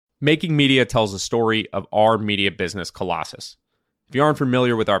Making Media tells the story of our media business, Colossus. If you aren't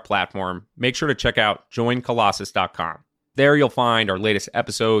familiar with our platform, make sure to check out joincolossus.com. There you'll find our latest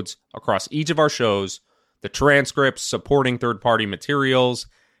episodes across each of our shows, the transcripts, supporting third-party materials,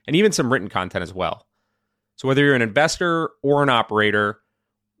 and even some written content as well. So whether you're an investor or an operator,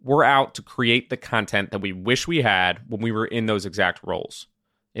 we're out to create the content that we wish we had when we were in those exact roles.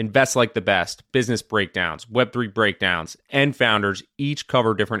 Invest Like the Best, Business Breakdowns, Web3 Breakdowns, and Founders each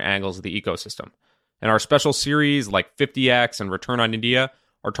cover different angles of the ecosystem. And our special series like 50X and Return on India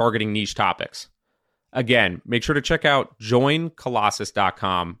are targeting niche topics. Again, make sure to check out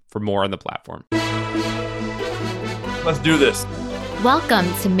joincolossus.com for more on the platform. Let's do this. Welcome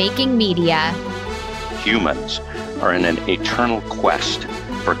to Making Media. Humans are in an eternal quest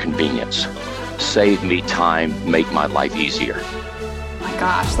for convenience. Save me time, make my life easier. My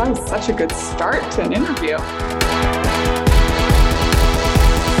gosh, that was such a good start to an interview.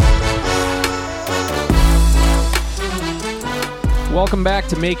 Welcome back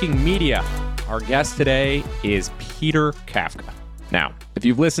to Making Media. Our guest today is Peter Kafka. Now, if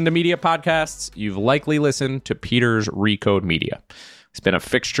you've listened to media podcasts, you've likely listened to Peter's Recode Media. He's been a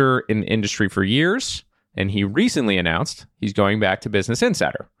fixture in the industry for years, and he recently announced he's going back to Business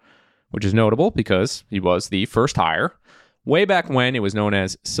Insider, which is notable because he was the first hire way back when it was known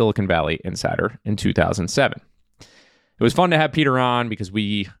as Silicon Valley Insider in 2007. It was fun to have Peter on because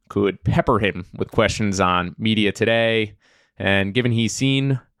we could pepper him with questions on media today, and given he's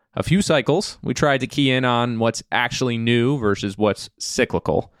seen a few cycles, we tried to key in on what's actually new versus what's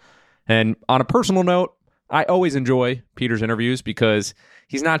cyclical. And on a personal note, I always enjoy Peter's interviews because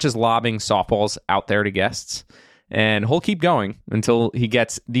he's not just lobbing softballs out there to guests, and he'll keep going until he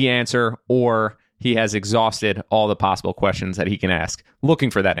gets the answer or he has exhausted all the possible questions that he can ask, looking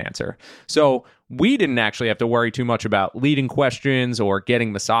for that answer. So we didn't actually have to worry too much about leading questions or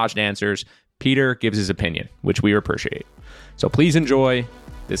getting massaged answers. Peter gives his opinion, which we appreciate. So please enjoy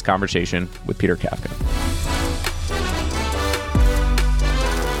this conversation with Peter Kafka.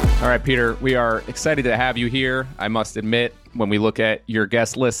 All right, Peter, we are excited to have you here. I must admit, when we look at your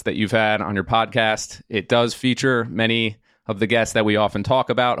guest list that you've had on your podcast, it does feature many of the guests that we often talk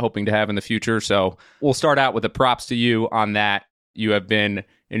about, hoping to have in the future. So we'll start out with the props to you on that. You have been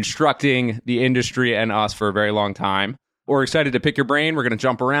instructing the industry and us for a very long time. We're excited to pick your brain. We're going to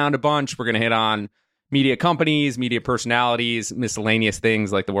jump around a bunch. We're going to hit on media companies, media personalities, miscellaneous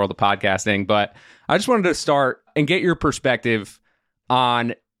things like the world of podcasting. But I just wanted to start and get your perspective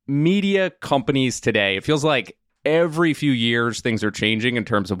on media companies today. It feels like every few years things are changing in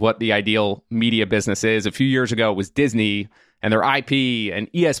terms of what the ideal media business is. A few years ago, it was Disney and their IP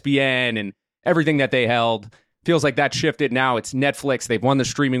and ESPN and everything that they held. Feels like that shifted. Now it's Netflix. They've won the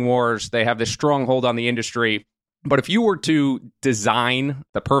streaming wars. They have this stronghold on the industry. But if you were to design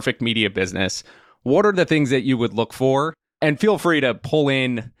the perfect media business, what are the things that you would look for? And feel free to pull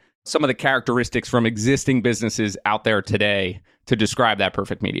in some of the characteristics from existing businesses out there today to describe that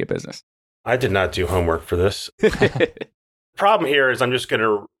perfect media business. I did not do homework for this. Problem here is I'm just going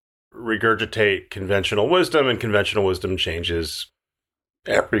to regurgitate conventional wisdom, and conventional wisdom changes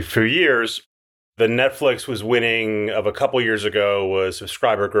every few years. The Netflix was winning of a couple years ago was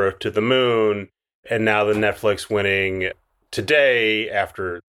subscriber growth to the moon, and now the Netflix winning today,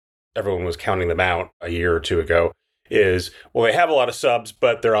 after everyone was counting them out a year or two ago, is, well, they have a lot of subs,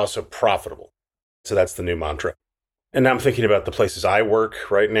 but they're also profitable. So that's the new mantra. And now I'm thinking about the places I work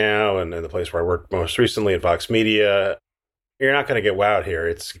right now and the place where I worked most recently at Vox Media. You're not going to get wowed here.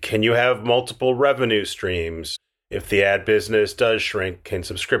 It's, can you have multiple revenue streams? If the ad business does shrink, can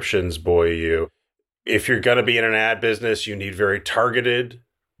subscriptions buoy you? If you're going to be in an ad business, you need very targeted,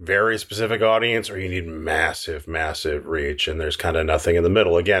 very specific audience, or you need massive, massive reach. And there's kind of nothing in the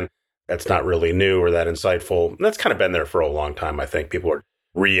middle. Again, that's not really new or that insightful. That's kind of been there for a long time. I think people are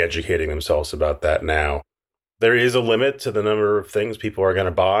re-educating themselves about that now. There is a limit to the number of things people are going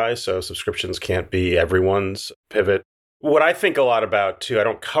to buy, so subscriptions can't be everyone's pivot. What I think a lot about, too, I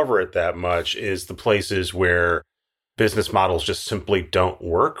don't cover it that much, is the places where business models just simply don't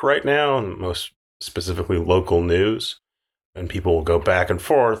work right now, and most specifically local news. And people will go back and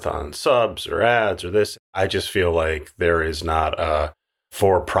forth on subs or ads or this. I just feel like there is not a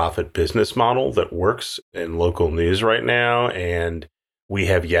for-profit business model that works in local news right now, and we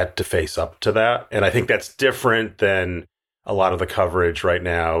have yet to face up to that. And I think that's different than a lot of the coverage right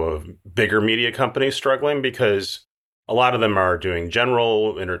now of bigger media companies struggling, because a lot of them are doing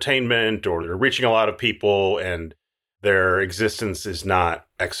general entertainment or they're reaching a lot of people and their existence is not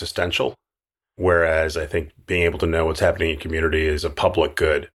existential. Whereas I think being able to know what's happening in community is a public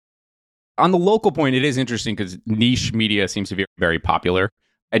good. On the local point, it is interesting because niche media seems to be very popular.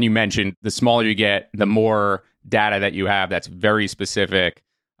 And you mentioned the smaller you get, the more data that you have that's very specific.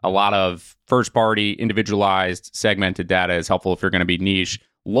 A lot of first-party, individualized, segmented data is helpful if you're going to be niche.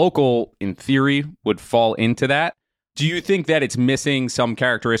 Local, in theory, would fall into that. Do you think that it's missing some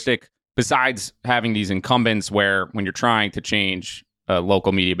characteristic besides having these incumbents where when you're trying to change a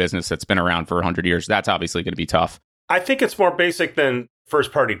local media business that's been around for 100 years, that's obviously going to be tough? I think it's more basic than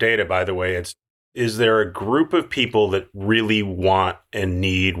first-party data, by the way. Is there a group of people that really want and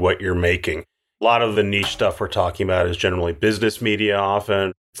need what you're making? A lot of the niche stuff we're talking about is generally business media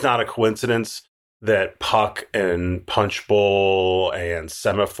often. It's not a coincidence that Puck and Punchbowl and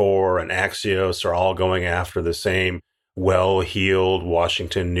Semaphore and Axios are all going after the same well-heeled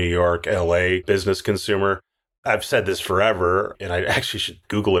Washington, New York, LA business consumer. I've said this forever, and I actually should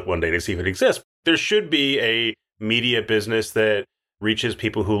Google it one day to see if it exists. There should be a media business that reaches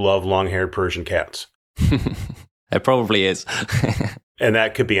people who love long-haired Persian cats. It probably is. And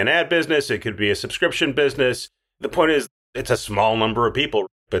that could be an ad business. It could be a subscription business. The point is, it's a small number of people,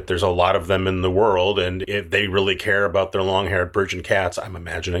 but there's a lot of them in the world. And if they really care about their long-haired Persian cats, I'm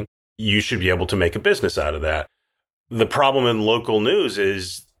imagining, you should be able to make a business out of that. The problem in local news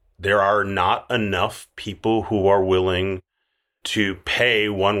is there are not enough people who are willing to pay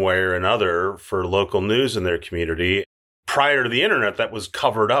one way or another for local news in their community. Prior to the internet, that was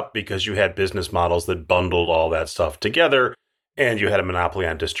covered up because you had business models that bundled all that stuff together and you had a monopoly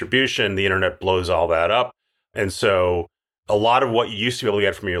on distribution. The internet blows all that up. And so a lot of what you used to be able to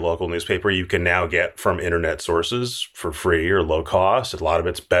get from your local newspaper, you can now get from internet sources for free or low cost. A lot of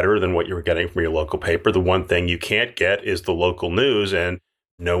it's better than what you were getting from your local paper. The one thing you can't get is the local news. And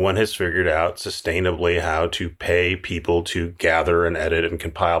no one has figured out sustainably how to pay people to gather and edit and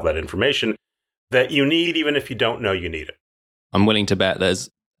compile that information that you need, even if you don't know you need it. I'm willing to bet there's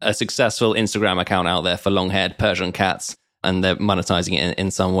a successful Instagram account out there for long-haired Persian cats, and they're monetizing it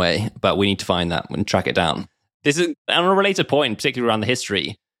in some way. But we need to find that and track it down. This is on a related point, particularly around the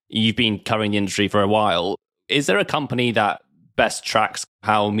history. You've been covering the industry for a while. Is there a company that best tracks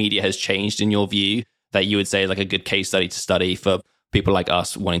how media has changed in your view that you would say is like a good case study to study for people like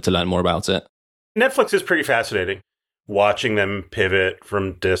us wanting to learn more about it? Netflix is pretty fascinating. Watching them pivot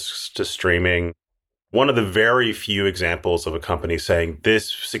from discs to streaming. One of the very few examples of a company saying, this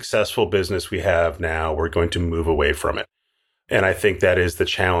successful business we have now, we're going to move away from it. And I think that is the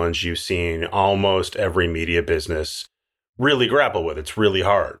challenge you've seen almost every media business really grapple with. It's really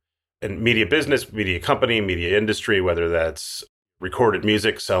hard. And media business, media company, media industry, whether that's recorded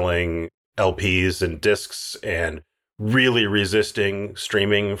music, selling LPs and discs, and really resisting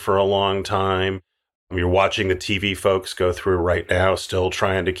streaming for a long time. You're watching the TV folks go through right now, still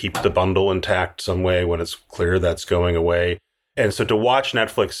trying to keep the bundle intact some way when it's clear that's going away. And so to watch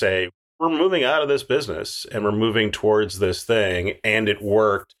Netflix say, we're moving out of this business and we're moving towards this thing, and it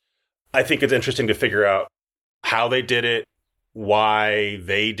worked. I think it's interesting to figure out how they did it, why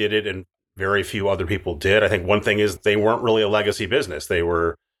they did it, and very few other people did. I think one thing is they weren't really a legacy business. They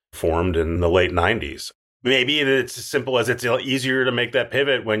were formed in the late 90s. Maybe it's as simple as it's easier to make that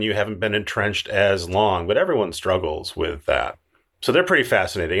pivot when you haven't been entrenched as long, but everyone struggles with that. So they're pretty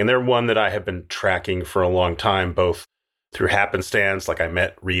fascinating. And they're one that I have been tracking for a long time, both through happenstance. Like I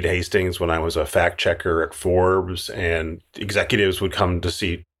met Reed Hastings when I was a fact checker at Forbes, and executives would come to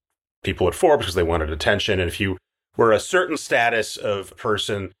see people at Forbes because they wanted attention. And if you were a certain status of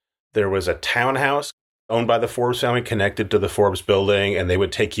person, there was a townhouse owned by the Forbes family connected to the Forbes building, and they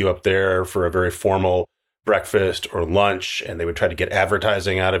would take you up there for a very formal breakfast or lunch, and they would try to get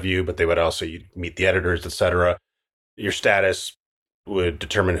advertising out of you, but they would also meet the editors, etc. Your status would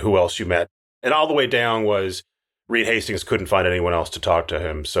determine who else you met. And all the way down was Reed Hastings couldn't find anyone else to talk to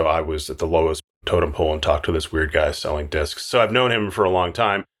him, so I was at the lowest totem pole and talked to this weird guy selling discs. So I've known him for a long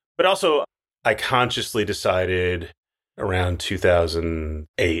time. But also, I consciously decided around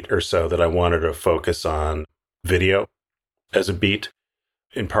 2008 or so that I wanted to focus on video as a beat.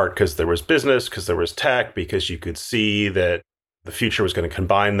 In part because there was business, because there was tech, because you could see that the future was going to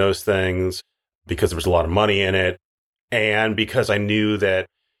combine those things, because there was a lot of money in it, and because I knew that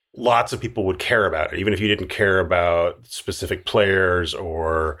lots of people would care about it. Even if you didn't care about specific players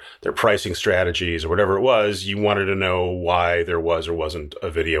or their pricing strategies or whatever it was, you wanted to know why there was or wasn't a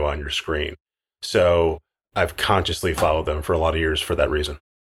video on your screen. So I've consciously followed them for a lot of years for that reason.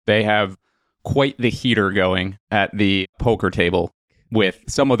 They have quite the heater going at the poker table with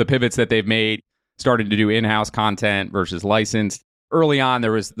some of the pivots that they've made, started to do in-house content versus licensed. Early on,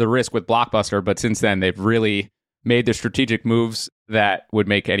 there was the risk with Blockbuster, but since then, they've really made the strategic moves that would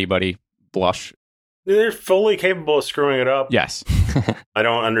make anybody blush. They're fully capable of screwing it up. Yes. I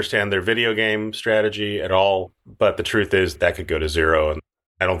don't understand their video game strategy at all, but the truth is that could go to zero.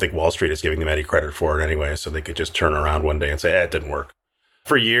 And I don't think Wall Street is giving them any credit for it anyway, so they could just turn around one day and say, it didn't work.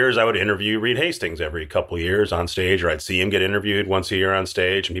 For years, I would interview Reed Hastings every couple of years on stage, or I'd see him get interviewed once a year on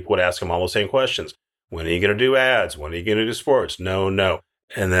stage, and people would ask him all the same questions. When are you going to do ads? When are you going to do sports? No.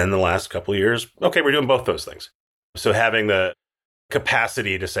 And then the last couple of years, okay, we're doing both those things. So having the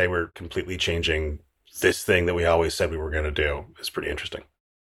capacity to say we're completely changing this thing that we always said we were going to do is pretty interesting.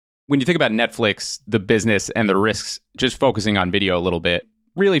 When you think about Netflix, the business and the risks, just focusing on video a little bit,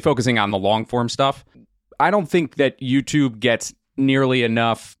 really focusing on the long form stuff, I don't think that YouTube gets nearly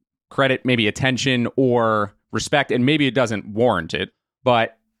enough credit, maybe attention or respect, and maybe it doesn't warrant it.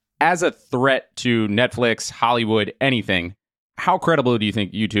 But as a threat to Netflix, Hollywood, anything, how credible do you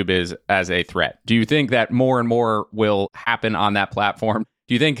think YouTube is as a threat? Do you think that more and more will happen on that platform?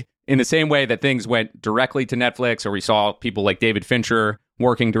 Do you think in the same way that things went directly to Netflix, or we saw people like David Fincher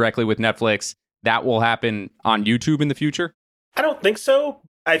working directly with Netflix, that will happen on YouTube in the future? I don't think so.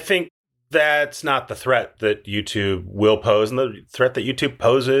 I think that's not the threat that YouTube will pose, and the threat that YouTube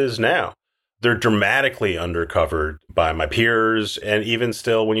poses now. They're dramatically undercovered by my peers, and even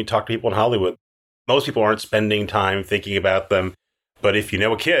still, when you talk to people in Hollywood, most people aren't spending time thinking about them. But if you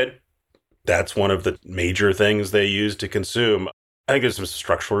know a kid, that's one of the major things they use to consume. I think there's some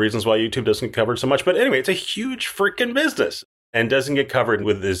structural reasons why YouTube doesn't get covered so much. But anyway, it's a huge freaking business and doesn't get covered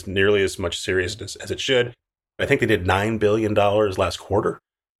with nearly as much seriousness as it should. I think they did $9 billion last quarter,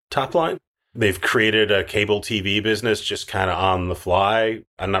 top line. They've created a cable TV business just kind of on the fly.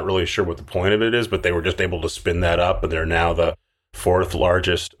 I'm not really sure what the point of it is, but they were just able to spin that up, and they're now the fourth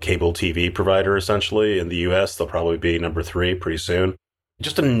largest cable TV provider, essentially, in the US. They'll probably be number 3 pretty soon.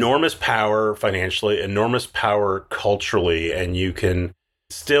 Just enormous power financially, enormous power culturally, and you can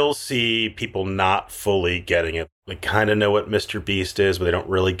still see people not fully getting it. They kind of know what Mr. Beast is, but they don't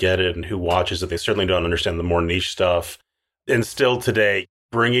really get it, and who watches it. They certainly don't understand the more niche stuff. And still today,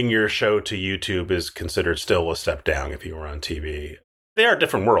 bringing your show to YouTube is considered still a step down if you were on TV. They are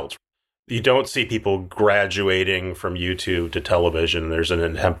different worlds. You don't see people graduating from YouTube to television. There's an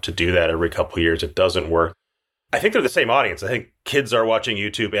attempt to do that every couple of years. It doesn't work. I think they're the same audience. I think kids are watching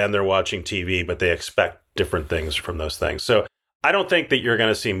YouTube and they're watching TV, but they expect different things from those things. So I don't think that you're going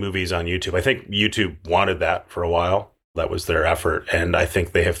to see movies on YouTube. I think YouTube wanted that for a while. That was their effort. And I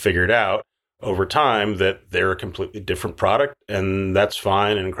think they have figured out over time that they're a completely different product, and that's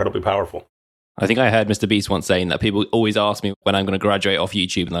fine and incredibly powerful. I think I heard Mr. Beast once saying that people always ask me when I'm going to graduate off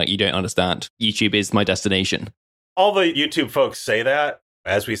YouTube, and like, you don't understand. YouTube is my destination. All the YouTube folks say that.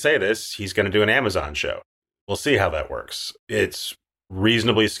 As we say this, he's going to do an Amazon show. We'll see how that works. It's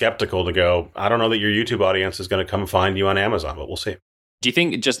reasonably skeptical to go, I don't know that your YouTube audience is going to come find you on Amazon, but we'll see. Do you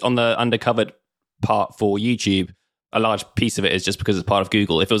think just on the undercovered part for YouTube, a large piece of it is just because it's part of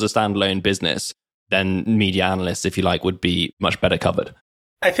Google? If it was a standalone business, then media analysts, if you like, would be much better covered.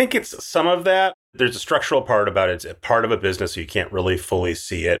 I think it's some of that. There's a structural part about it. It's a part of a business, so you can't really fully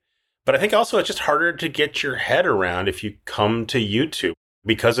see it. But I think also it's just harder to get your head around if you come to YouTube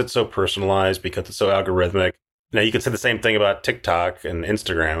because it's so personalized, because it's so algorithmic. Now, you could say the same thing about TikTok and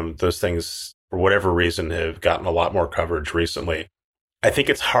Instagram. Those things, for whatever reason, have gotten a lot more coverage recently. I think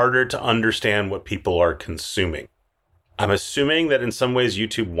it's harder to understand what people are consuming. I'm assuming that in some ways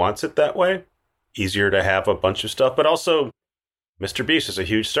YouTube wants it that way. Easier to have a bunch of stuff, but also Mr. Beast is a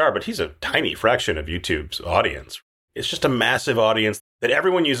huge star, but he's a tiny fraction of YouTube's audience. It's just a massive audience that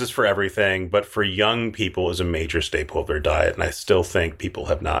everyone uses for everything, but for young people is a major staple of their diet. And I still think people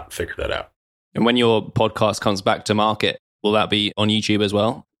have not figured that out. And when your podcast comes back to market, will that be on YouTube as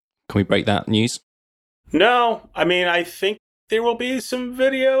well? Can we break that news? No, I mean, I think there will be some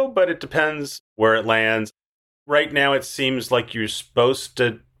video, but it depends where it lands. Right now, it seems like you're supposed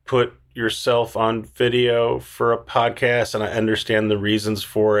to put yourself on video for a podcast, and I understand the reasons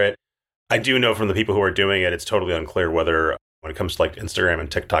for it. I do know from the people who are doing it, it's totally unclear whether, when it comes to like Instagram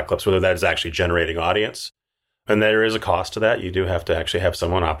and TikTok clips, whether that is actually generating audience. And there is a cost to that. You do have to actually have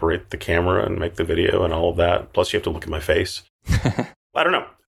someone operate the camera and make the video and all of that. Plus, you have to look at my face. I don't know.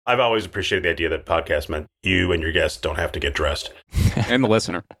 I've always appreciated the idea that podcast meant you and your guests don't have to get dressed. And the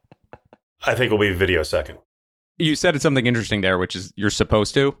listener. I think it'll be video second. You said something interesting there, which is you're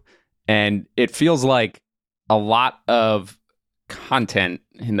supposed to. And it feels like a lot of content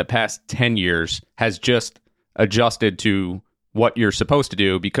in the past 10 years has just adjusted to what you're supposed to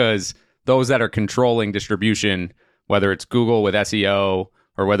do, because those that are controlling distribution, whether it's Google with SEO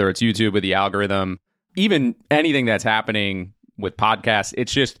or whether it's YouTube with the algorithm, even anything that's happening with podcasts,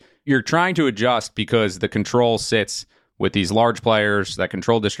 it's just you're trying to adjust because the control sits with these large players that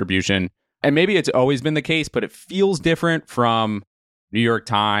control distribution. And maybe it's always been the case, but it feels different from New York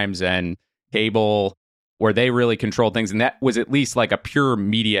Times and cable. where they really controlled things. And that was at least like a pure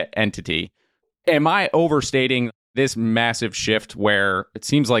media entity. Am I overstating this massive shift where it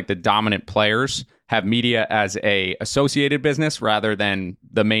seems like the dominant players have media as a associated business rather than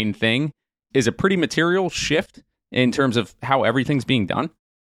the main thing is a pretty material shift in terms of how everything's being done?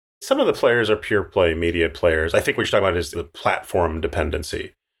 Some of the players are pure play media players. I think what you're talking about is the platform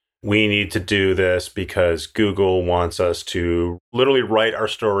dependency. We need to do this because Google wants us to literally write our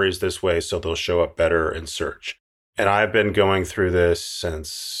stories this way so they'll show up better in search. And I've been going through this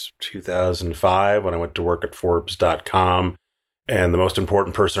since 2005 when I went to work at Forbes.com. And the most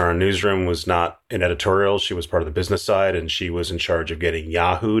important person in our newsroom was not in editorial. She was part of the business side, and she was in charge of getting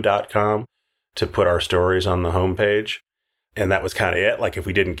Yahoo.com to put our stories on the homepage. And that was kind of it. Like if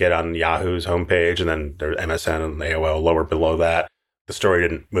we didn't get on Yahoo's homepage and then there's MSN and AOL lower below that, the story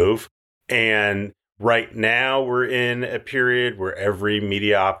didn't move. And right now we're in a period where every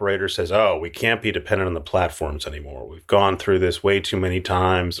media operator says, oh, we can't be dependent on the platforms anymore. We've gone through this way too many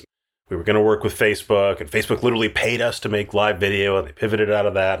times. We were going to work with Facebook, and Facebook literally paid us to make live video, and they pivoted out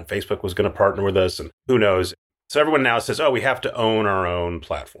of that, and Facebook was going to partner with us, and who knows. So everyone now says, oh, we have to own our own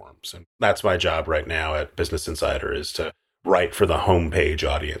platforms. And that's my job right now at Business Insider, is to write for the homepage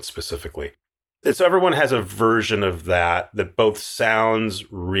audience specifically. And so everyone has a version of that both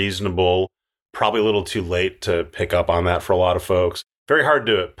sounds reasonable, probably a little too late to pick up on that for a lot of folks. Very hard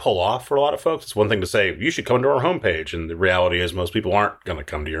to pull off for a lot of folks. It's one thing to say, you should come to our homepage. And the reality is most people aren't going to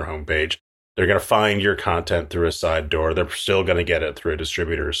come to your homepage. They're going to find your content through a side door. They're still going to get it through a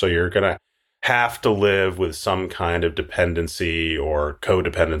distributor. So you're going to have to live with some kind of dependency or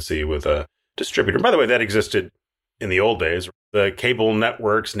codependency with a distributor. By the way, that existed in the old days. The cable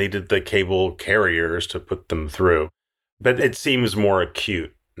networks needed the cable carriers to put them through. But it seems more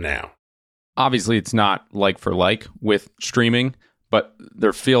acute now. Obviously, it's not like for like with streaming, but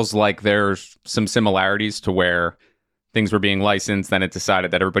there feels like there's some similarities to where things were being licensed. Then it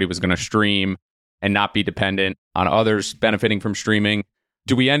decided that everybody was going to stream and not be dependent on others benefiting from streaming.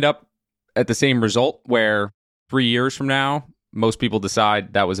 Do we end up at the same result where 3 years from now, most people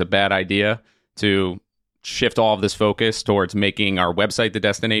decide that was a bad idea to shift all of this focus towards making our website the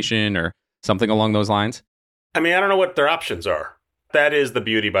destination or something along those lines? I mean, I don't know what their options are. That is the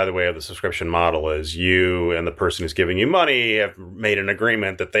beauty, by the way, of the subscription model, is you and the person who's giving you money have made an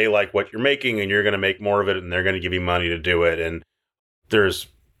agreement that they like what you're making and you're going to make more of it and they're going to give you money to do it. And there's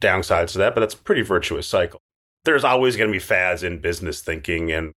downsides to that, but that's a pretty virtuous cycle. There's always going to be fads in business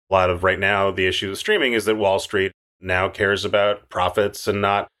thinking. And a lot of right now, the issue with streaming is that Wall Street now cares about profits and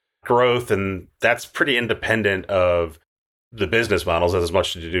not growth. And that's pretty independent of the business models. Has as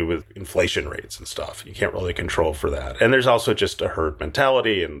much to do with inflation rates and stuff. You can't really control for that. And there's also just a herd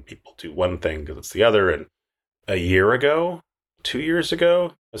mentality, and people do one thing because it's the other. And a year ago, 2 years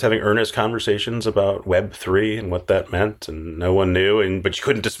ago, I was having earnest conversations about Web3 and what that meant, and no one knew. But you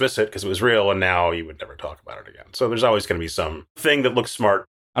couldn't dismiss it because it was real, and now you would never talk about it again. So there's always going to be some thing that looks smart.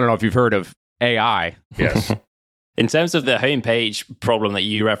 I don't know if you've heard of AI. Yes. In terms of the homepage problem that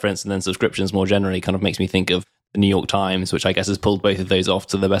you referenced, and then subscriptions more generally, kind of makes me think of the New York Times, which I guess has pulled both of those off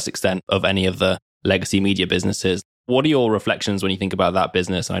to the best extent of any of the legacy media businesses. What are your reflections when you think about that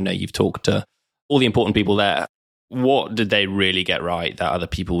business? I know you've talked to all the important people there. What did they really get right that other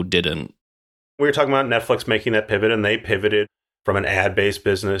people didn't? We were talking about Netflix making that pivot, and they pivoted from an ad-based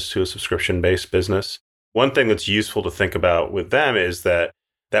business to a subscription-based business. One thing that's useful to think about with them is that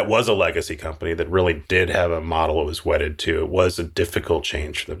was a legacy company that really did have a model it was wedded to. It was a difficult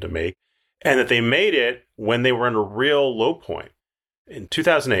change for them to make. And that they made it when they were in a real low point. In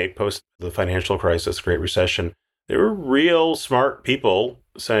 2008, post the financial crisis, Great Recession, there were real smart people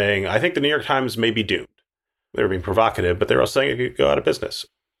saying, I think the New York Times may be doomed. They were being provocative, but they were also saying it could go out of business.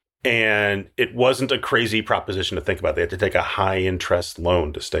 And it wasn't a crazy proposition to think about. They had to take a high interest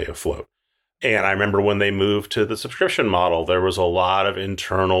loan to stay afloat. And I remember when they moved to the subscription model, there was a lot of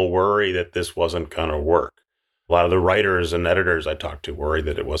internal worry that this wasn't going to work. A lot of the writers and editors I talked to worried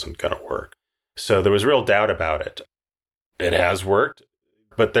that it wasn't going to work. So there was real doubt about it. It has worked,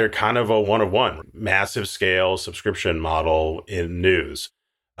 but they're kind of a one-of-one, massive scale subscription model in news.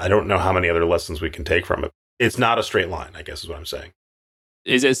 I don't know how many other lessons we can take from it. It's not a straight line, I guess is what I'm saying.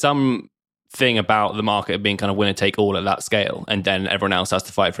 Is it some thing about the market being kind of winner take all at that scale, and then everyone else has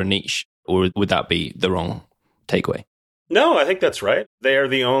to fight for a niche? Or would that be the wrong takeaway? No, I think that's right. They are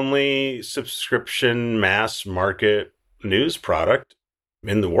the only subscription mass market news product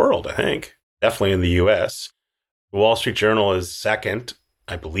in the world, I think. Definitely in the US. The Wall Street Journal is second,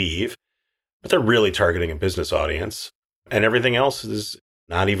 I believe. But they're really targeting a business audience. And everything else is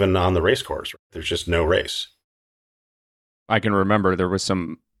not even on the race course. There's just no race. I can remember there was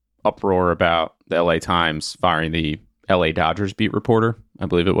some uproar about the LA Times firing the LA Dodgers beat reporter, I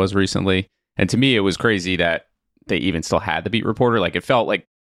believe it was recently. And to me, it was crazy that they even still had the beat reporter. Like, it felt like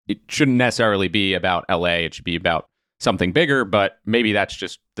it shouldn't necessarily be about LA. It should be about something bigger, but maybe that's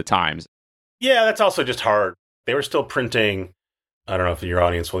just the Times. Yeah, that's also just hard. They were still printing, I don't know if your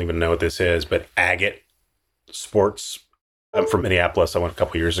audience will even know what this is, but Agate Sports. I'm from Minneapolis. I went a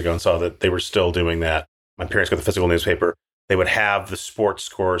couple years ago and saw that they were still doing that. My parents got the physical newspaper. They would have the sports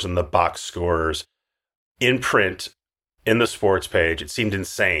scores and the box scores in print in the sports page. It seemed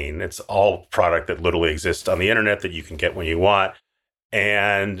insane. It's all product that literally exists on the internet that you can get when you want.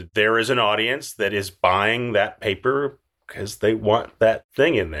 And there is an audience that is buying that paper because they want that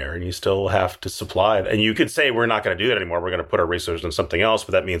thing in there, and you still have to supply it. And you could say, we're not going to do that anymore. We're going to put our resources on something else.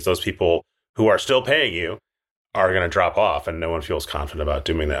 But that means those people who are still paying you are going to drop off, and no one feels confident about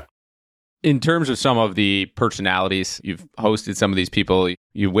doing that. In terms of some of the personalities, you've hosted some of these people,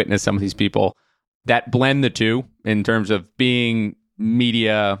 you witnessed some of these people that blend the two in terms of being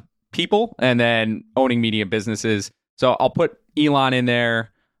media people and then owning media businesses. So I'll put Elon in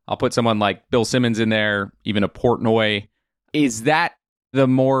there. I'll put someone like Bill Simmons in there, even a Portnoy. Is that the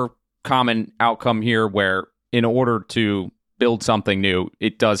more common outcome here, where in order to build something new,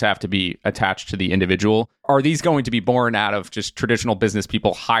 it does have to be attached to the individual? Are these going to be born out of just traditional business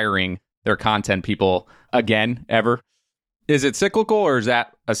people hiring their content people again, ever? Is it cyclical, or is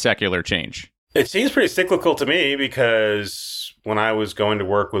that a secular change? It seems pretty cyclical to me, because when I was going to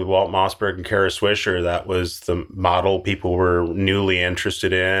work with Walt Mossberg and Kara Swisher, that was the model people were newly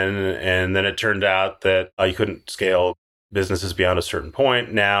interested in. And then it turned out that you couldn't scale businesses beyond a certain point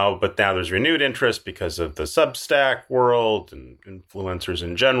but now there's renewed interest because of the Substack world and influencers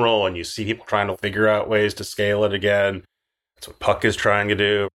in general. And you see people trying to figure out ways to scale it again. That's what Puck is trying to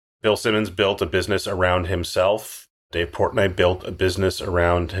do. Bill Simmons built a business around himself. Dave Portnoy built a business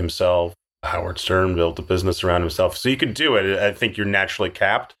around himself. Howard Stern built a business around himself. So you can do it. I think you're naturally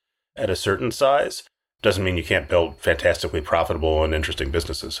capped at a certain size. Doesn't mean you can't build fantastically profitable and interesting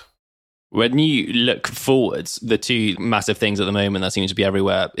businesses. When you look forwards, the two massive things at the moment that seem to be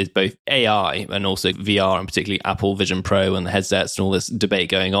everywhere is both AI and also VR, and particularly Apple Vision Pro and the headsets and all this debate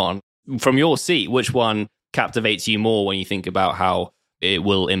going on. From your seat, which one captivates you more when you think about how it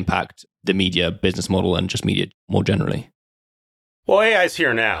will impact the media business model and just media more generally? Well, AI is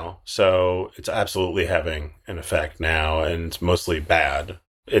here now, so it's absolutely having an effect now, and it's mostly bad.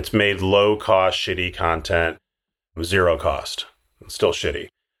 It's made low-cost, shitty content zero cost. It's still shitty.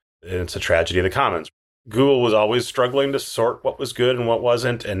 And it's a tragedy of the commons. Google was always struggling to sort what was good and what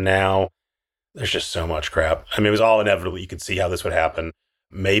wasn't, and now there's just so much crap. I mean, it was all inevitable. You could see how this would happen.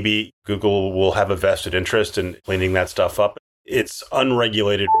 Maybe Google will have a vested interest in cleaning that stuff up. It's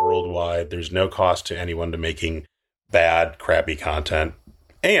unregulated worldwide. There's no cost to anyone to making bad, crappy content,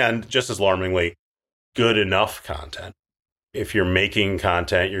 and just as alarmingly, good enough content. If you're making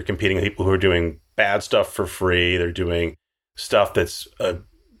content, you're competing with people who are doing bad stuff for free. They're doing stuff that's a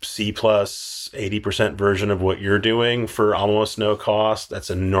C plus 80% version of what you're doing for almost no cost.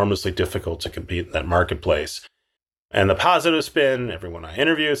 That's enormously difficult to compete in that marketplace. And the positive spin, everyone I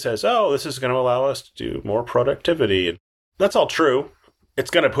interview says, oh, this is going to allow us to do more productivity. And that's all true.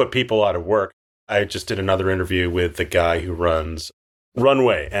 It's going to put people out of work. I just did another interview with the guy who runs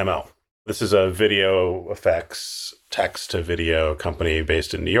Runway ML. This is a video effects, text to video company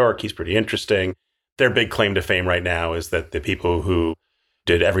based in New York. He's pretty interesting. Their big claim to fame right now is that the people who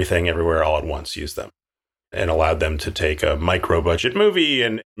did everything everywhere all at once used them and allowed them to take a micro budget movie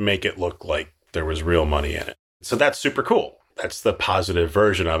and make it look like there was real money in it. So that's super cool. That's the positive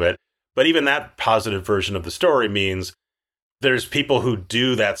version of it. But even that positive version of the story means there's people who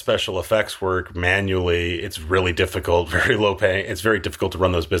do that special effects work manually. It's really difficult, very low paying. It's very difficult to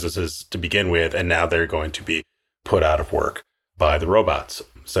run those businesses to begin with. And now they're going to be put out of work by the robots.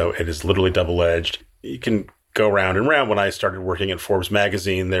 So it is literally double-edged. You can go round and round. When I started working at Forbes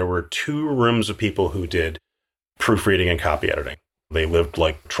magazine, there were 2 rooms of people who did proofreading and copy editing. They lived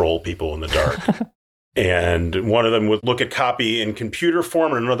like troll people in the dark. And one of them would look at copy in computer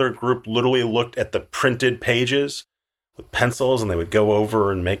form, and another group literally looked at the printed pages with pencils, and they would go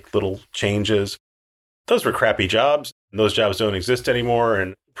over and make little changes. Those were crappy jobs. Those jobs don't exist anymore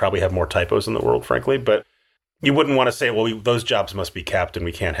and probably have more typos in the world, frankly. But you wouldn't want to say, well, those jobs must be capped and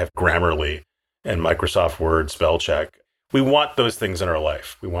we can't have Grammarly and Microsoft Word spell check. We want those things in our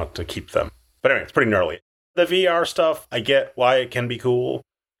life. We want to keep them. But anyway, it's pretty gnarly. The VR stuff, I get why it can be cool.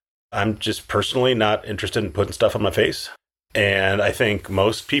 I'm just personally not interested in putting stuff on my face. And I think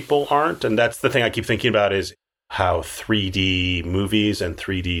most people aren't. And that's the thing I keep thinking about is how 3D movies and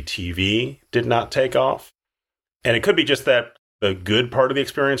 3D TV did not take off. And it could be just that the good part of the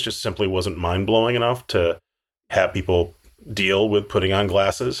experience just simply wasn't mind-blowing enough to have people deal with putting on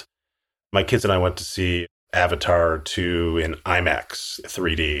glasses. My kids and I went to see Avatar 2 in IMAX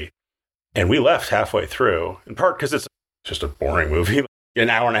 3D, and we left halfway through, in part because it's just a boring movie. An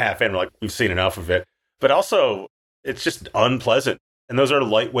hour and a half in, we're like, we've seen enough of it. But also, it's just unpleasant. And those are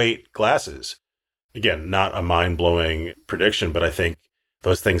lightweight glasses. Again, not a mind-blowing prediction, but I think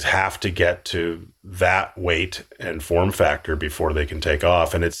those things have to get to that weight and form factor before they can take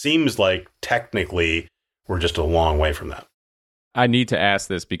off. And it seems like technically we're just a long way from that. I need to ask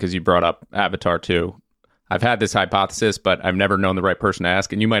this because you brought up Avatar 2. I've had this hypothesis, but I've never known the right person to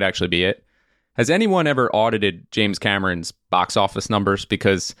ask, and you might actually be it. Has anyone ever audited James Cameron's box office numbers?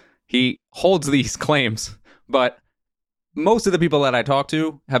 Because he holds these claims, but most of the people that I talk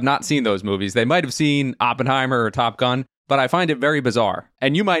to have not seen those movies. They might have seen Oppenheimer or Top Gun, but I find it very bizarre.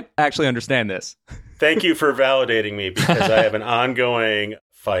 And you might actually understand this. Thank you for validating me, because I have an ongoing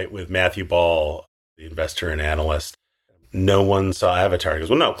fight with Matthew Ball, the investor and analyst. No one saw Avatar. He goes,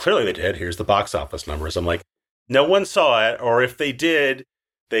 well, no, clearly they did. Here's the box office numbers. I'm like, no one saw it, or if they did,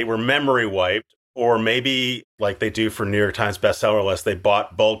 they were memory wiped, or maybe like they do for New York Times bestseller list, they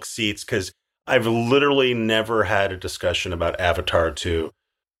bought bulk seats, because I've literally never had a discussion about Avatar 2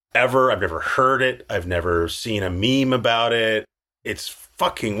 ever. I've never heard it. I've never seen a meme about it. It's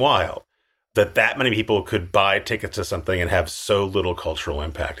fucking wild that many people could buy tickets to something and have so little cultural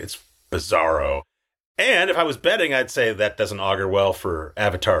impact. It's bizarro. And if I was betting, I'd say that doesn't augur well for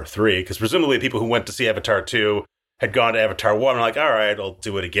Avatar 3, because presumably people who went to see Avatar 2 had gone to Avatar 1 and like, all right, I'll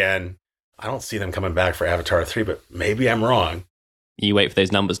do it again. I don't see them coming back for Avatar 3, but maybe I'm wrong. You wait for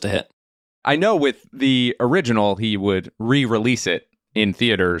those numbers to hit. I know with the original, he would re-release it in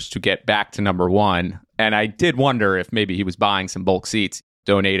theaters to get back to number one. And I did wonder if maybe he was buying some bulk seats,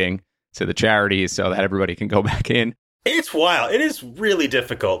 donating to the charities so that everybody can go back in. It's wild. It is really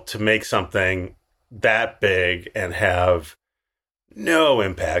difficult to make something that big and have no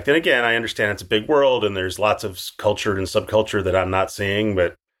impact. And again, I understand it's a big world and there's lots of culture and subculture that I'm not seeing,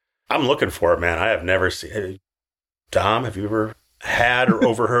 but I'm looking for it, man. I have never seen. Dom, have you ever had or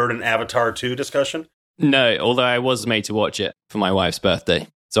overheard an Avatar 2 discussion? No, although I was made to watch it for my wife's birthday.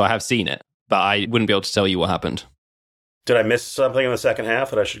 So I have seen it, but I wouldn't be able to tell you what happened. Did I miss something in the second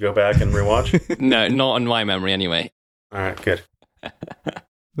half that I should go back and rewatch? No, not on my memory anyway. All right, good.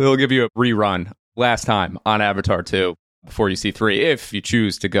 They'll give you a rerun last time on Avatar 2 before you see 3, if you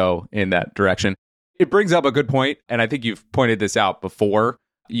choose to go in that direction. It brings up a good point, and I think you've pointed this out before.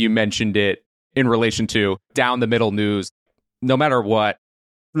 You mentioned it in relation to down the middle news. No matter what,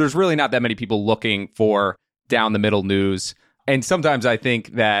 there's really not that many people looking for down the middle news. And sometimes I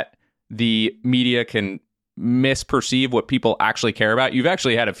think that the media can misperceive what people actually care about. You've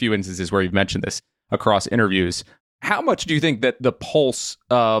actually had a few instances where you've mentioned this across interviews. How much do you think that the pulse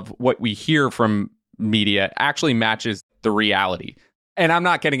of what we hear from media actually matches the reality? And I'm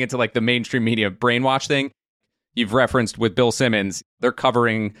not getting into like the mainstream media brainwash thing. You've referenced with Bill Simmons, they're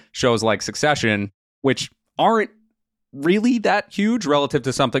covering shows like Succession, which aren't really that huge relative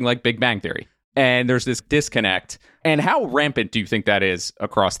to something like Big Bang Theory. And there's this disconnect. And how rampant do you think that is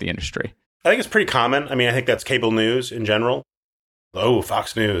across the industry? I think it's pretty common. I mean, I think that's cable news in general. Oh,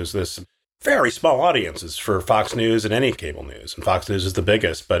 Fox News, this very small audiences for Fox News and any cable news. And Fox News is the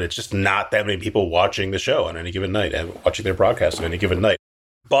biggest, but it's just not that many people watching the show on any given night and watching their broadcast on any given night.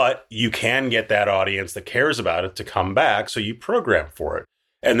 But you can get that audience that cares about it to come back, so you program for it.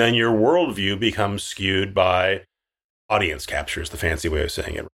 And then your worldview becomes skewed by audience capture, is the fancy way of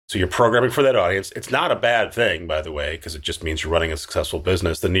saying it. So you're programming for that audience. It's not a bad thing, by the way, because it just means you're running a successful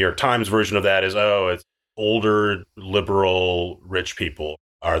business. The New York Times version of that is, it's older, liberal, rich people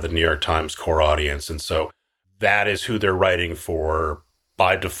are the New York Times core audience. And so that is who they're writing for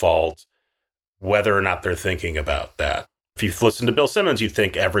by default, whether or not they're thinking about that. If you listen to Bill Simmons, you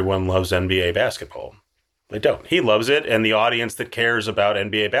think everyone loves NBA basketball. They don't. He loves it, and the audience that cares about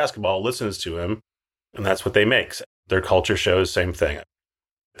NBA basketball listens to him, and that's what they make. Their culture shows, same thing.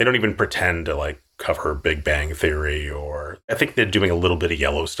 They don't even pretend to like cover Big Bang Theory, or I think they're doing a little bit of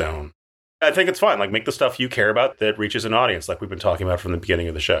Yellowstone. I think it's fine. Like, make the stuff you care about that reaches an audience, like we've been talking about from the beginning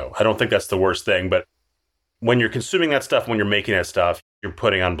of the show. I don't think that's the worst thing, but when you're consuming that stuff, when you're making that stuff, you're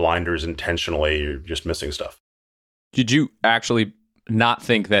putting on blinders intentionally. You're just missing stuff. Did you actually not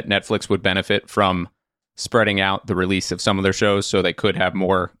think that Netflix would benefit from spreading out the release of some of their shows so they could have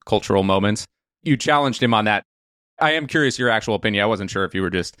more cultural moments? You challenged him on that. I am curious your actual opinion. I wasn't sure if you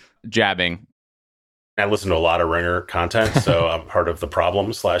were just jabbing. I listen to a lot of Ringer content, so I'm part of the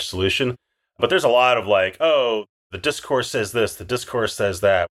problem/solution. But there's a lot of like, the discourse says this, the discourse says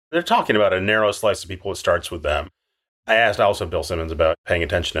that. They're talking about a narrow slice of people. It starts with them. I asked also Bill Simmons about paying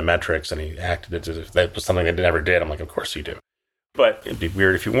attention to metrics, and he acted as if that was something they never did. I'm like, of course you do. But it'd be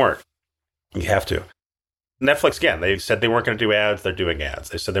weird if you weren't. You have to. Netflix, again, they said they weren't going to do ads. They're doing ads.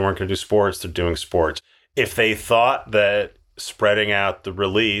 They said they weren't going to do sports. They're doing sports. If they thought that spreading out the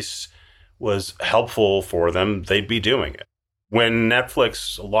release was helpful for them, they'd be doing it. When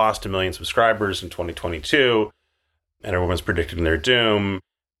Netflix lost 1 million subscribers in 2022, and everyone was predicting their doom,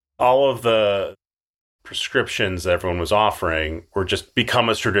 all of the prescriptions that everyone was offering were just become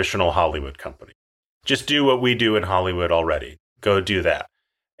a traditional Hollywood company. Just do what we do in Hollywood already. Go do that.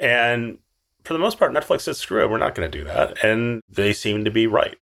 And for the most part, Netflix said, screw it, we're not going to do that. And they seem to be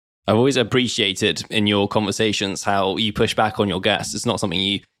right. I've always appreciated in your conversations how you push back on your guests. It's not something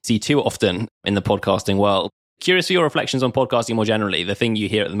you see too often in the podcasting world. Curious for your reflections on podcasting more generally. The thing you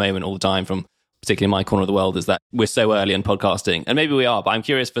hear at the moment all the time from particularly my corner of the world is that we're so early in podcasting. And maybe we are, but I'm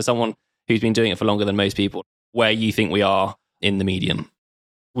curious for someone who's been doing it for longer than most people, where you think we are in the medium.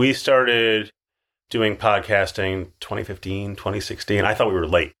 We started doing podcasting 2015, 2016. I thought we were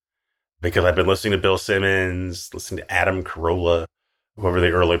late because I'd been listening to Bill Simmons, listening to Adam Carolla, whoever the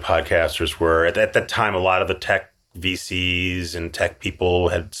early podcasters were. At that time, a lot of the tech VCs and tech people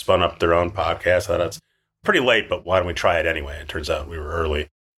had spun up their own podcasts. I thought it's pretty late, but why don't we try it anyway? It turns out we were early.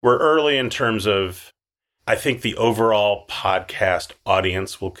 We're early in terms of, I think the overall podcast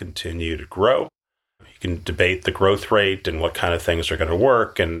audience will continue to grow. You can debate the growth rate and what kind of things are going to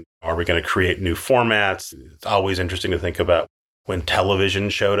work, and are we going to create new formats? It's always interesting to think about when television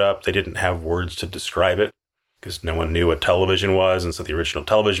showed up, they didn't have words to describe it because no one knew what television was. And so the original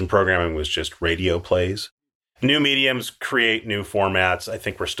television programming was just radio plays. New mediums create new formats. I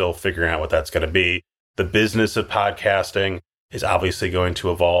think we're still figuring out what that's going to be. The business of podcasting is obviously going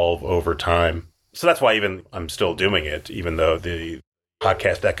to evolve over time. So that's why even I'm still doing it, even though the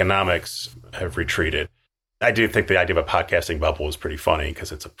podcast economics have retreated. I do think the idea of a podcasting bubble is pretty funny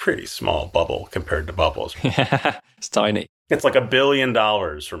because it's a pretty small bubble compared to bubbles. It's tiny. It's like $1 billion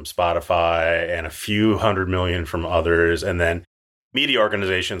from Spotify and a few $100 million from others. And then media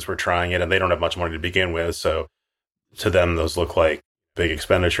organizations were trying it and they don't have much money to begin with. So to them, those look like big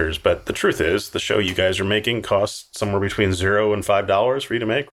expenditures. But the truth is, the show you guys are making costs somewhere between $0 and $5 for you to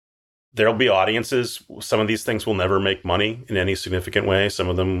make. There'll be audiences. Some of these things will never make money in any significant way. Some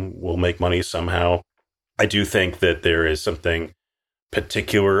of them will make money somehow. I do think that there is something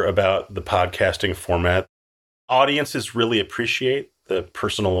particular about the podcasting format. Audiences really appreciate the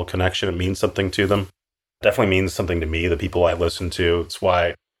personal connection. It means something to them. Definitely means something to me, the people I listen to. It's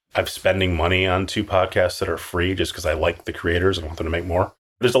why I'm spending money on 2 podcasts that are free just because I like the creators and want them to make more.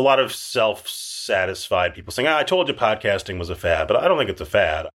 There's a lot of self-satisfied people saying, I told you podcasting was a fad, but I don't think it's a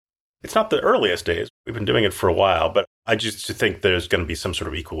fad. It's not the earliest days. We've been doing it for a while, but I just think there's going to be some sort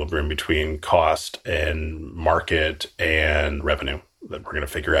of equilibrium between cost and market and revenue that we're going to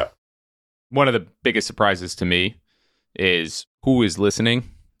figure out. One of the biggest surprises to me is who is listening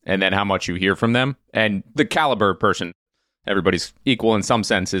and then how much you hear from them and the caliber of person. Everybody's equal in some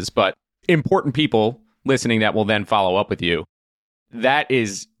senses, but important people listening that will then follow up with you. That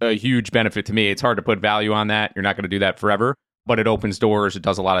is a huge benefit to me. It's hard to put value on that. You're not going to do that forever, but it opens doors. It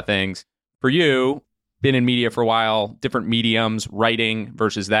does a lot of things. For you, been in media for a while, different mediums, writing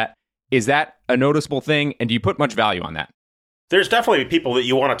versus that. Is that a noticeable thing? And do you put much value on that? There's definitely people that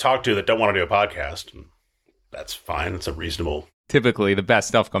you want to talk to that don't want to do a podcast. That's fine. It's a reasonable. Typically, the best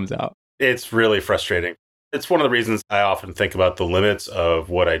stuff comes out. It's really frustrating. It's one of the reasons I often think about the limits of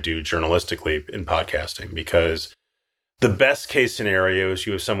what I do journalistically in podcasting, because the best case scenario is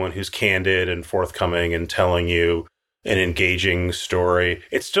you have someone who's candid and forthcoming and telling you an engaging story.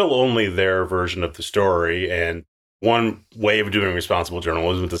 It's still only their version of the story. And one way of doing responsible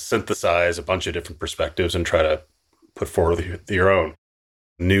journalism is to synthesize a bunch of different perspectives and try to put forward your own.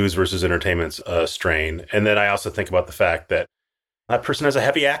 News versus entertainment's strain. And then I also think about the fact that that person has a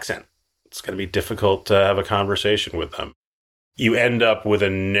heavy accent. It's going to be difficult to have a conversation with them. You end up with a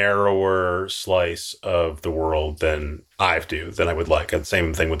narrower slice of the world than I would like. And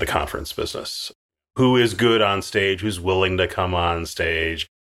same thing with the conference business. Who is good on stage? Who's willing to come on stage?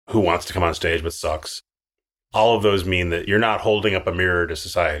 Who wants to come on stage but sucks? All of those mean that you're not holding up a mirror to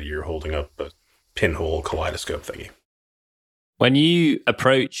society. You're holding up a pinhole kaleidoscope thingy. When you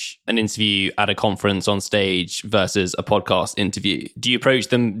approach an interview at a conference on stage versus a podcast interview, do you approach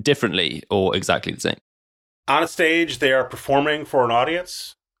them differently or exactly the same? On a stage, they are performing for an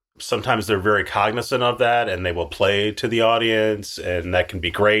audience. Sometimes they're very cognizant of that and they will play to the audience, and that can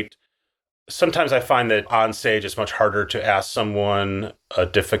be great. Sometimes I find that on stage, it's much harder to ask someone a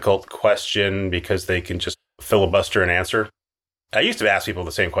difficult question because they can just filibuster an answer. I used to ask people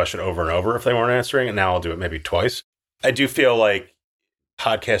the same question over and over if they weren't answering, and now I'll do it maybe twice. I do feel like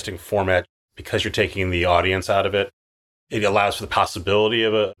podcasting format, because you're taking the audience out of it, it allows for the possibility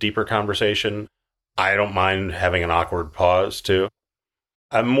of a deeper conversation. I don't mind having an awkward pause, too.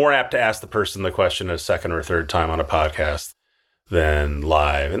 I'm more apt to ask the person the question a second or third time on a podcast than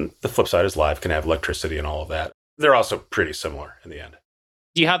live. And the flip side is live can have electricity and all of that. They're also pretty similar in the end.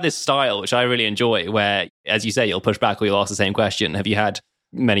 You have this style, which I really enjoy, where, as you say, you'll push back or you'll ask the same question. Have you had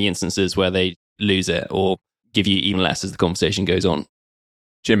many instances where they lose it or give you even less as the conversation goes on?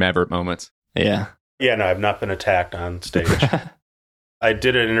 Jim Everett moments. Yeah. Yeah, no, I've not been attacked on stage. I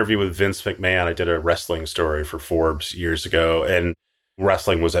did an interview with Vince McMahon. I did a wrestling story for Forbes years ago, and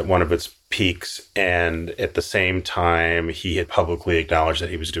wrestling was at one of its peaks. And at the same time, he had publicly acknowledged that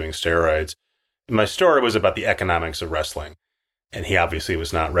he was doing steroids. My story was about the economics of wrestling. And he obviously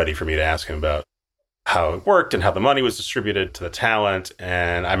was not ready for me to ask him about how it worked and how the money was distributed to the talent.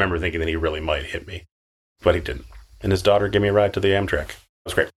 And I remember thinking that he really might hit me, but he didn't. And his daughter gave me a ride to the Amtrak. It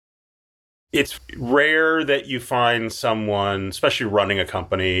was great. It's rare that you find someone, especially running a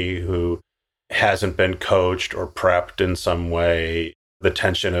company, who hasn't been coached or prepped in some way. The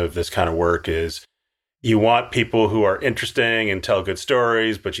tension of this kind of work is you want people who are interesting and tell good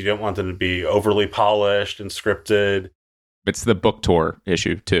stories, but you don't want them to be overly polished and scripted. It's the book tour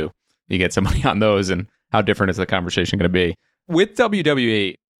issue, too. You get somebody on those, and how different is the conversation going to be? With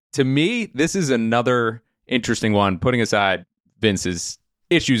WWE, to me, this is another interesting one, putting aside Vince's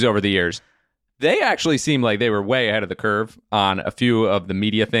issues over the years. They actually seem like they were way ahead of the curve on a few of the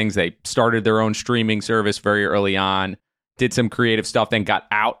media things. They started their own streaming service very early on, did some creative stuff, then got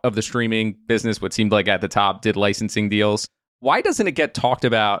out of the streaming business, what seemed like at the top, did licensing deals. Why doesn't it get talked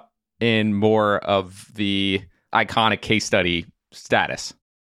about in more of the iconic case study status?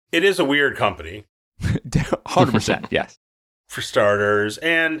 It is a weird company. 100%, yes. For starters.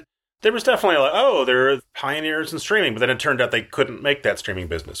 And there was definitely like, oh, they're pioneers in streaming. But then it turned out they couldn't make that streaming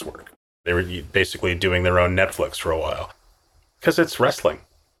business work. They were basically doing their own Netflix for a while. Because it's wrestling.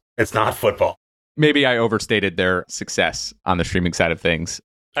 It's not football. Maybe I overstated their success on the streaming side of things.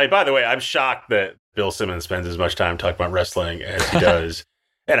 By the way, I'm shocked that Bill Simmons spends as much time talking about wrestling as he does.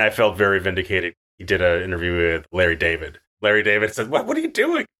 And I felt very vindicated. He did an interview with Larry David. Larry David said, what are you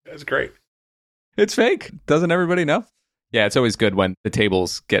doing? That's great. It's fake. Doesn't everybody know? Yeah, it's always good when the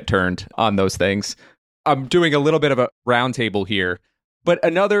tables get turned on those things. I'm doing a little bit of a round table here, but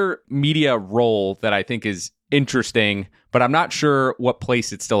another media role that I think is interesting, but I'm not sure what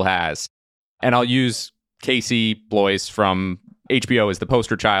place it still has. And I'll use Casey Bloys from HBO as the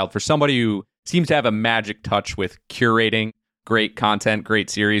poster child for somebody who seems to have a magic touch with curating great content,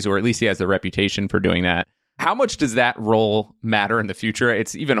 great series, or at least he has the reputation for doing that. How much does that role matter in the future?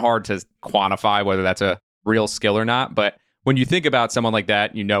 It's even hard to quantify whether that's a real skill or not. But when you think about someone like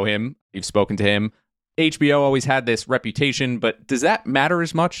that, you know him, you've spoken to him. HBO always had this reputation, but does that matter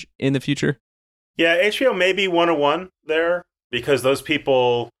as much in the future? Yeah, HBO may be 101 there because those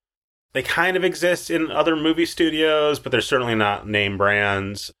people, they kind of exist in other movie studios, but they're certainly not name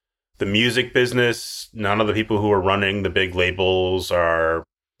brands. The music business, none of the people who are running the big labels are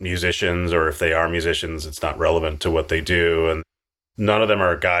musicians, or if they are musicians, it's not relevant to what they do. And none of them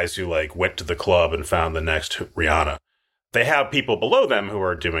are guys who like went to the club and found the next Rihanna. They have people below them who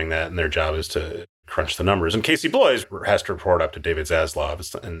are doing that, and their job is to crunch the numbers. And Casey Bloys has to report up to David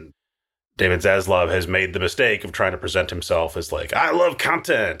Zaslav. And David Zaslav has made the mistake of trying to present himself as like, I love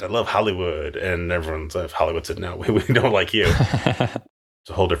content, I love Hollywood. And everyone's like, Hollywood said, no, we don't like you. It's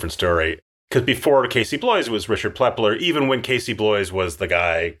a whole different story. Because before Casey Bloys was Richard Plepler, even when Casey Bloys was the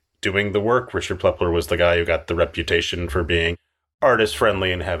guy doing the work, Richard Plepler was the guy who got the reputation for being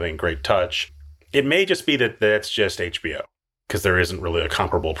artist-friendly and having great touch. It may just be that that's just HBO, because there isn't really a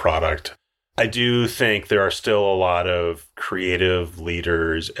comparable product. I do think there are still a lot of creative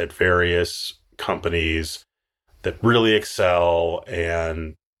leaders at various companies that really excel,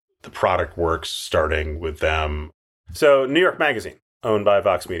 and the product works starting with them. So New York Magazine, owned by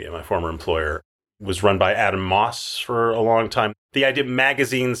Vox Media, my former employer, was run by Adam Moss for a long time. The idea of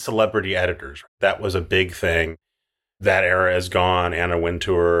magazine celebrity editors, that was a big thing. That era is gone. Anna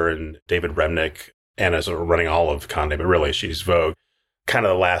Wintour and David Remnick. Anna's running all of Condé, but really she's Vogue. Kind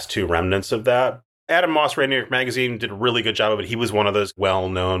of the last two remnants of that. Adam Moss ran New York Magazine, did a really good job of it. He was one of those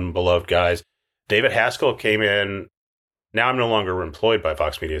well-known, beloved guys. David Haskell came in. Now I'm no longer employed by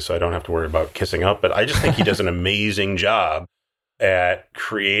Vox Media, so I don't have to worry about kissing up, but I just think he does an amazing job at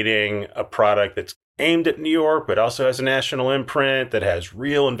creating a product that's aimed at New York, but also has a national imprint, that has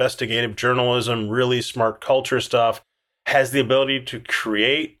real investigative journalism, really smart culture stuff, has the ability to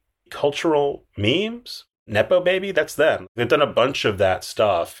create cultural memes. Nepo Baby, that's them. They've done a bunch of that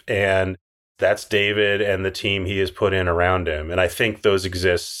stuff, and That's David and the team he has put in around him. And I think those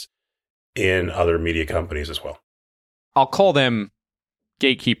exist in other media companies as well. I'll call them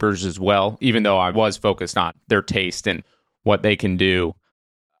gatekeepers as well, even though I was focused on their taste and what they can do.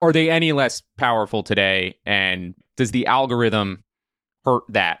 Are they any less powerful today? And does the algorithm hurt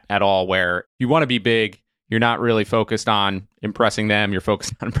that at all, where you want to be big, you're not really focused on impressing them, you're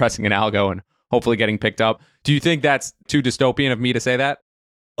focused on impressing an algo and hopefully getting picked up? Do you think that's too dystopian of me to say that?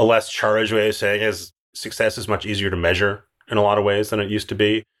 A less charged way of saying is success is much easier to measure in a lot of ways than it used to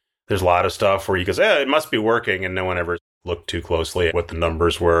be. There's a lot of stuff where you go, it must be working, and no one ever looked too closely at what the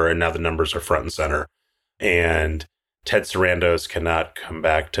numbers were, and now the numbers are front and center. And Ted Sarandos cannot come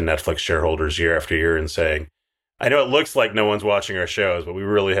back to Netflix shareholders year after year and saying, I know it looks like no one's watching our shows, but we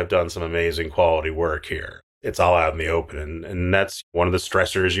really have done some amazing quality work here. It's all out in the open. And that's one of the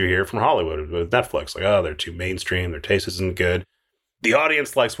stressors you hear from Hollywood with Netflix. Like, they're too mainstream, their taste isn't good. The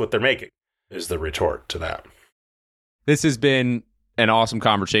audience likes what they're making, is the retort to that. This has been an awesome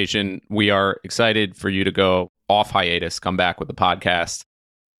conversation. We are excited for you to go off hiatus, come back with the podcast.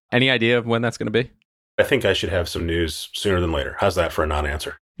 Any idea of when that's going to be? I think I should have some news sooner than later. How's that for a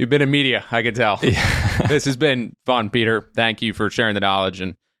non-answer? You've been in media, I can tell. Yeah. This has been fun, Peter. Thank you for sharing the knowledge.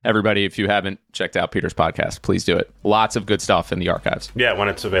 And everybody, if you haven't checked out Peter's podcast, please do it. Lots of good stuff in the archives. Yeah, when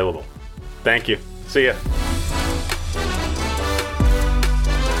it's available. Thank you. See ya.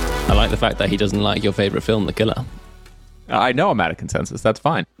 I like the fact that he doesn't like your favorite film, The Killer. I know I'm at a consensus. That's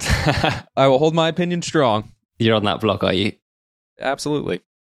fine. I will hold my opinion strong. You're on that block, are you? Absolutely.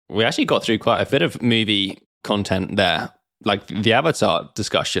 We actually got through quite a bit of movie content there. Like the Avatar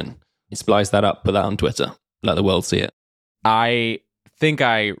discussion. Splice that up, put that on Twitter. Let the world see it. I think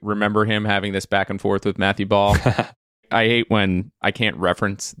I remember him having this back and forth with Matthew Ball. I hate when I can't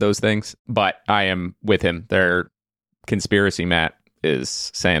reference those things, but I am with him. Their conspiracy Matt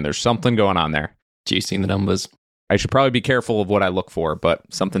is saying there's something going on there. Juicing the numbers. I should probably be careful of what I look for, but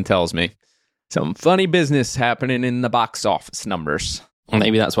something tells me some funny business happening in the box office numbers.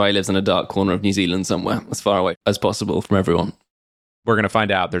 Maybe that's why he lives in a dark corner of New Zealand somewhere, as far away as possible from everyone. We're going to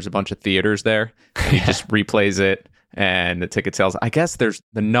find out. There's a bunch of theaters there. And he just replays it, and the ticket sales. I guess there's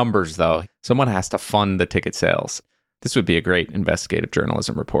the numbers, though. Someone has to fund the ticket sales. This would be a great investigative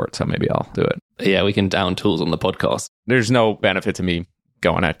journalism report, so maybe I'll do it. Yeah, we can down tools on the podcast. There's no benefit to me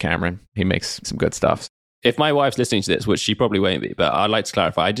going at Cameron. He makes some good stuff. If my wife's listening to this, which she probably won't be, but I'd like to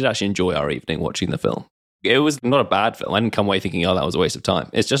clarify, I did actually enjoy our evening watching the film. It was not a bad film. I didn't come away thinking, that was a waste of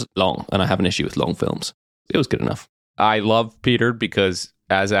time. It's just long, and I have an issue with long films. It was good enough. I love Peter because,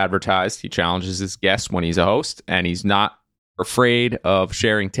 as advertised, he challenges his guests when he's a host, and he's not afraid of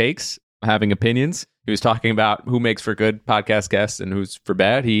sharing takes, having opinions. He was talking about who makes for good podcast guests and who's for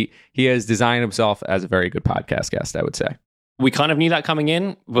bad. He has designed himself as a very good podcast guest, I would say. We kind of knew that coming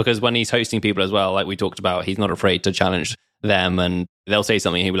in, because when he's hosting people as well, like we talked about, he's not afraid to challenge them, and they'll say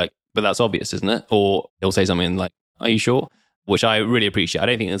something, he'll be like, but that's obvious, isn't it? Or he'll say something like, are you sure? Which I really appreciate. I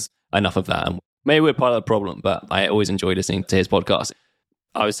don't think there's enough of that. And maybe we're part of the problem, but I always enjoy listening to his podcast.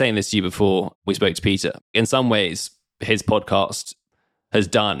 I was saying this to you before we spoke to Peter. In some ways, his podcast has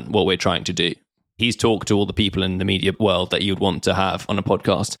done what we're trying to do. He's talked to all the people in the media world that you'd want to have on a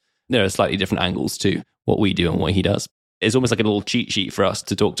podcast. There are slightly different angles to what we do and what he does. It's almost like a little cheat sheet for us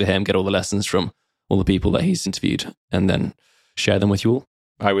to talk to him, get all the lessons from all the people that he's interviewed, and then share them with you all.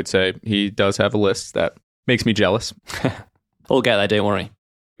 I would say he does have a list that makes me jealous. We'll get there, don't worry.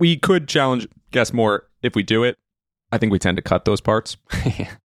 We could challenge guests more if we do it. I think we tend to cut those parts.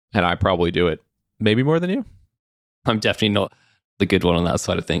 And I probably do it maybe more than you. I'm definitely not the good one on that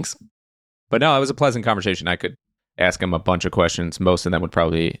side of things. But no, it was a pleasant conversation. I could ask him a bunch of questions. Most of them would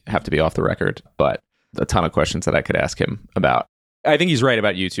probably have to be off the record, but a ton of questions that I could ask him about. I think he's right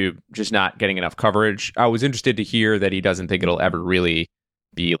about YouTube just not getting enough coverage. I was interested to hear that he doesn't think it'll ever really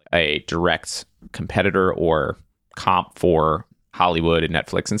be a direct competitor or comp for Hollywood and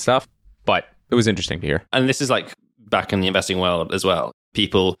Netflix and stuff. But it was interesting to hear. And this is like back in the investing world as well.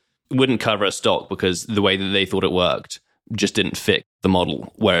 People wouldn't cover a stock because the way that they thought it worked just didn't fit the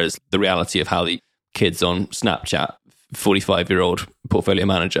model. Whereas the reality of how the kids on Snapchat, 45-year-old portfolio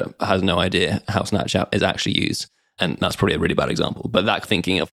manager, has no idea how Snapchat is actually used. And that's probably a really bad example. But that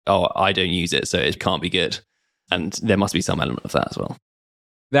thinking of, I don't use it, so it can't be good. And there must be some element of that as well.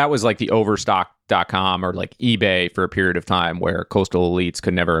 That was like the Overstock.com or like eBay for a period of time where coastal elites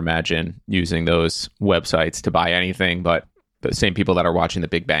could never imagine using those websites to buy anything, but the same people that are watching The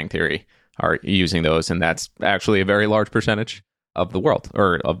Big Bang Theory are using those, and that's actually a very large percentage of the world,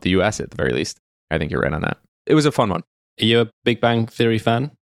 or of the US at the very least. I think you're right on that. It was a fun one. Are you a Big Bang Theory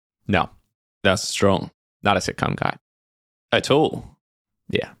fan? No. That's strong. Not a sitcom guy. At all?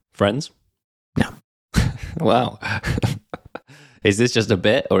 Yeah. Friends? Wow. Is this just a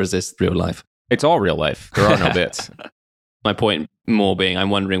bit or is this real life? It's all real life. There are no bits. My point more being, I'm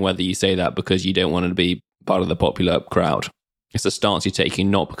wondering whether you say that because you don't want to be part of the popular crowd. It's a stance you're taking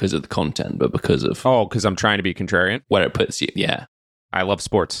not because of the content, but because of... Oh, because I'm trying to be contrarian? Where it puts you, yeah. I love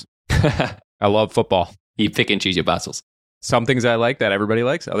sports. I love football. You pick and choose your battles. Some things I like that everybody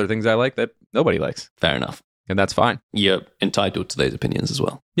likes. Other things I like that nobody likes. Fair enough. And that's fine. You're entitled to those opinions as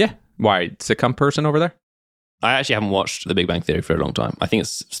well. Yeah. Why? Sitcom person over there? I actually haven't watched The Big Bang Theory for a long time. I think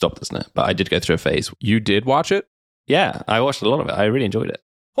it's stopped, isn't it? But I did go through a phase. You did watch it? Yeah, I watched a lot of it. I really enjoyed it.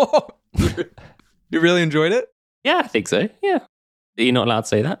 Oh, you really enjoyed it? Yeah, I think so. Yeah. Are you not allowed to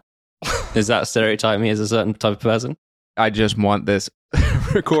say that? Does that stereotype me as a certain type of person? I just want this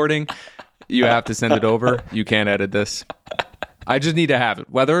recording. You have to send it over. You can't edit this. I just need to have it.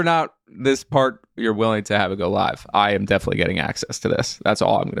 Whether or not this part you're willing to have it go live, I am definitely getting access to this. That's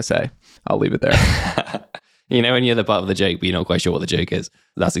all I'm going to say. I'll leave it there. You know, when you're the part of the joke, but you're not quite sure what the joke is.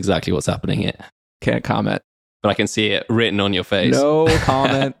 That's exactly what's happening here. Can't comment. But I can see it written on your face. No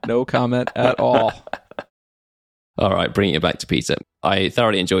comment. No comment at all. All right, bringing it back to Peter. I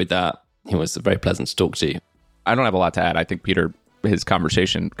thoroughly enjoyed that. He was very pleasant to talk to. I don't have a lot to add. I think Peter, his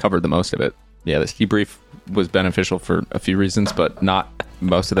conversation covered the most of it. Yeah, this debrief was beneficial for a few reasons, but not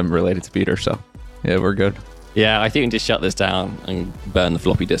most of them related to Peter. So, yeah, we're good. Yeah, I think we can just shut this down and burn the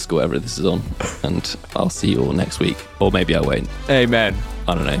floppy disk or whatever this is on. And I'll see you all next week. Or maybe I won't. Amen.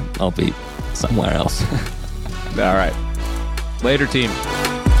 I don't know. I'll be somewhere else. All right. Later, team.